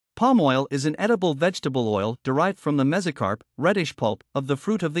Palm oil is an edible vegetable oil derived from the mesocarp, reddish pulp, of the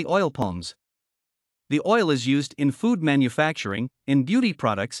fruit of the oil palms. The oil is used in food manufacturing, in beauty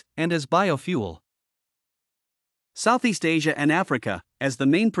products, and as biofuel. Southeast Asia and Africa, as the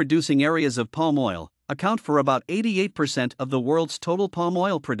main producing areas of palm oil, account for about 88% of the world's total palm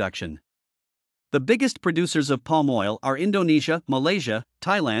oil production. The biggest producers of palm oil are Indonesia, Malaysia,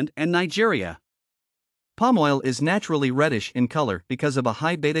 Thailand, and Nigeria. Palm oil is naturally reddish in color because of a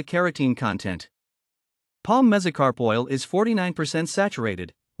high beta-carotene content. Palm mesocarp oil is 49%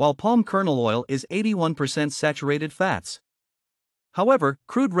 saturated, while palm kernel oil is 81% saturated fats. However,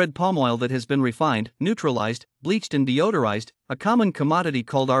 crude red palm oil that has been refined, neutralized, bleached and deodorized, a common commodity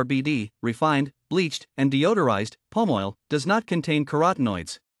called RBD, refined, bleached, and deodorized palm oil, does not contain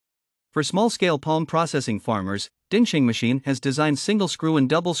carotenoids. For small-scale palm processing farmers, Dingxing machine has designed single-screw and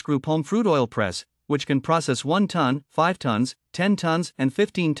double-screw palm fruit oil press, which can process 1 ton, 5 tons, 10 tons, and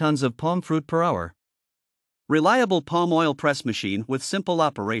 15 tons of palm fruit per hour. Reliable palm oil press machine with simple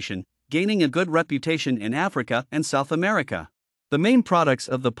operation, gaining a good reputation in Africa and South America. The main products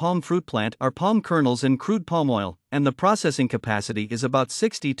of the palm fruit plant are palm kernels and crude palm oil, and the processing capacity is about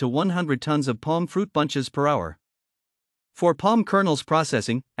 60 to 100 tons of palm fruit bunches per hour. For palm kernels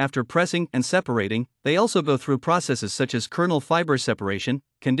processing, after pressing and separating, they also go through processes such as kernel fiber separation,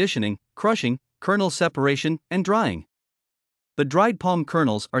 conditioning, crushing, kernel separation, and drying. The dried palm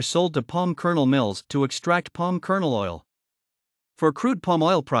kernels are sold to palm kernel mills to extract palm kernel oil. For crude palm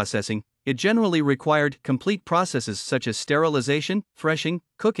oil processing, it generally required complete processes such as sterilization, threshing,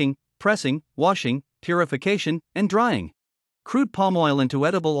 cooking, pressing, washing, purification, and drying. Crude palm oil into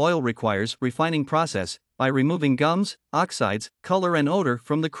edible oil requires refining process by removing gums, oxides, color and odor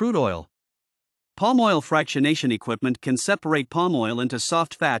from the crude oil. Palm oil fractionation equipment can separate palm oil into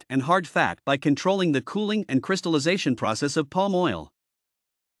soft fat and hard fat by controlling the cooling and crystallization process of palm oil.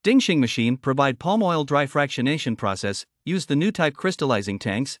 Dingxing machine provide palm oil dry fractionation process, use the new type crystallizing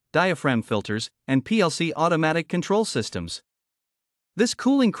tanks, diaphragm filters, and PLC automatic control systems. This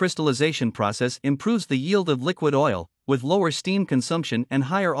cooling crystallization process improves the yield of liquid oil, with lower steam consumption and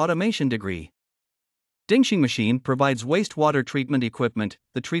higher automation degree. Dingxing machine provides wastewater treatment equipment.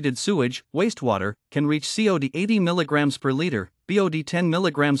 The treated sewage, wastewater, can reach COD 80 mg per liter, BOD 10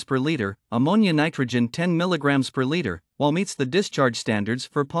 mg per liter, ammonia nitrogen 10 mg per liter, while meets the discharge standards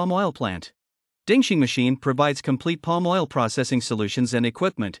for palm oil plant. Dingxing machine provides complete palm oil processing solutions and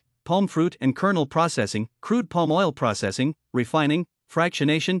equipment, palm fruit and kernel processing, crude palm oil processing, refining,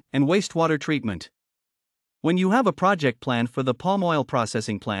 fractionation, and wastewater treatment. When you have a project plan for the palm oil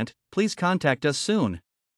processing plant, please contact us soon.